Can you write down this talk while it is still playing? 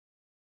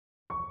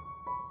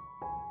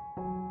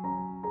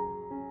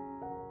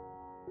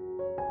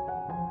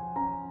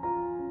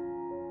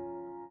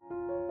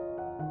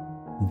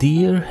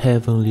Dear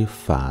Heavenly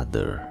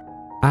Father,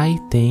 I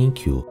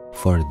thank you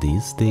for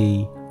this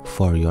day,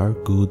 for your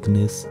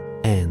goodness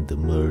and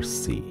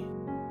mercy.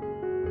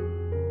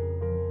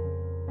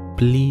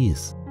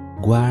 Please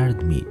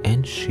guard me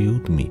and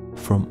shield me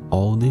from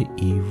all the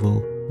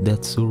evil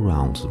that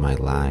surrounds my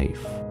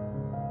life.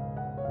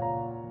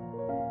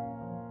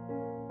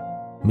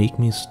 Make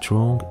me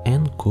strong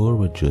and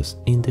courageous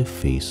in the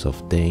face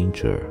of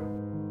danger.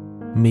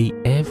 May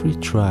every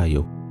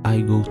trial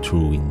I go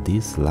through in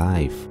this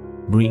life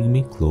bring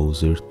me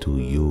closer to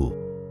you.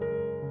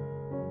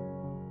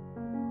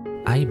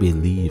 I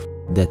believe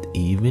that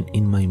even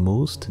in my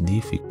most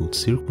difficult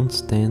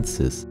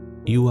circumstances,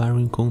 you are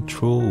in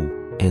control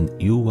and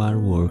you are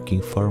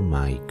working for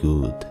my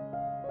good.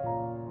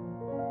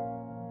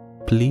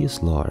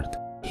 Please, Lord,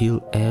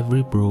 heal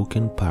every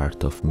broken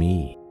part of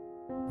me.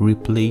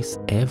 Replace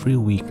every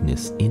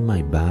weakness in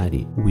my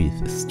body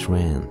with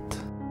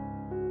strength.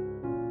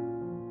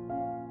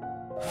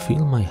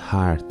 Fill my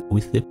heart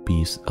with the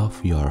peace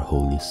of your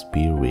Holy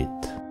Spirit.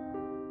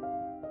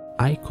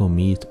 I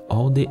commit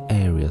all the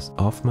areas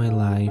of my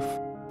life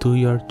to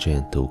your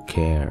gentle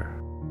care.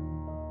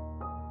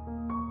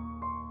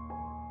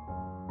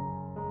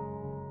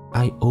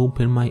 I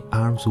open my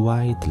arms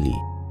widely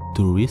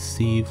to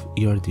receive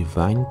your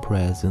divine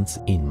presence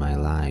in my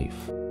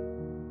life.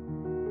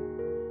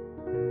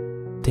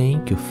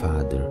 Thank you,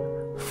 Father,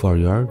 for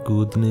your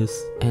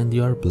goodness and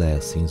your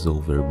blessings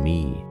over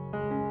me.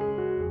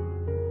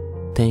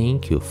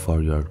 Thank you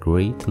for your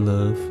great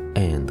love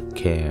and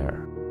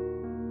care.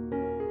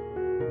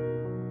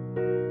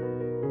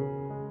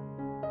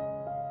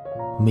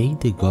 May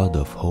the God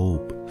of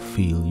hope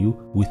fill you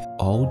with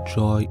all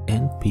joy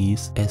and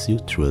peace as you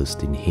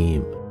trust in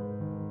Him,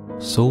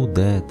 so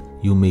that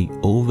you may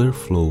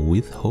overflow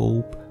with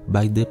hope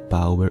by the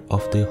power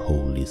of the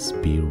Holy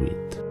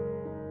Spirit.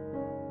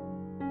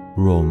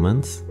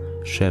 Romans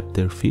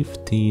chapter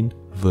 15,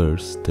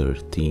 verse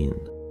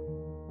 13.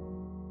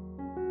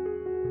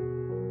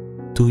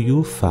 To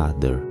you,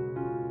 Father,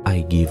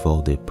 I give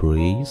all the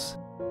praise,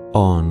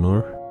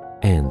 honor,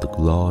 and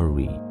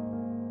glory.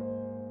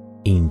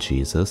 In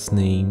Jesus'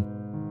 name,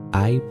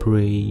 I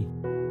pray.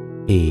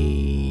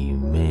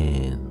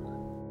 Amen.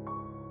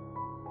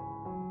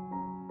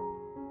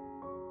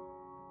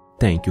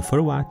 Thank you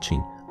for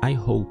watching. I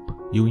hope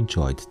you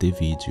enjoyed the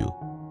video.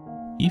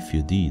 If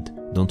you did,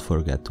 don't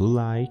forget to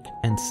like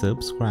and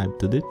subscribe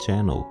to the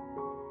channel.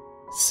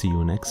 See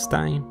you next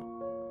time.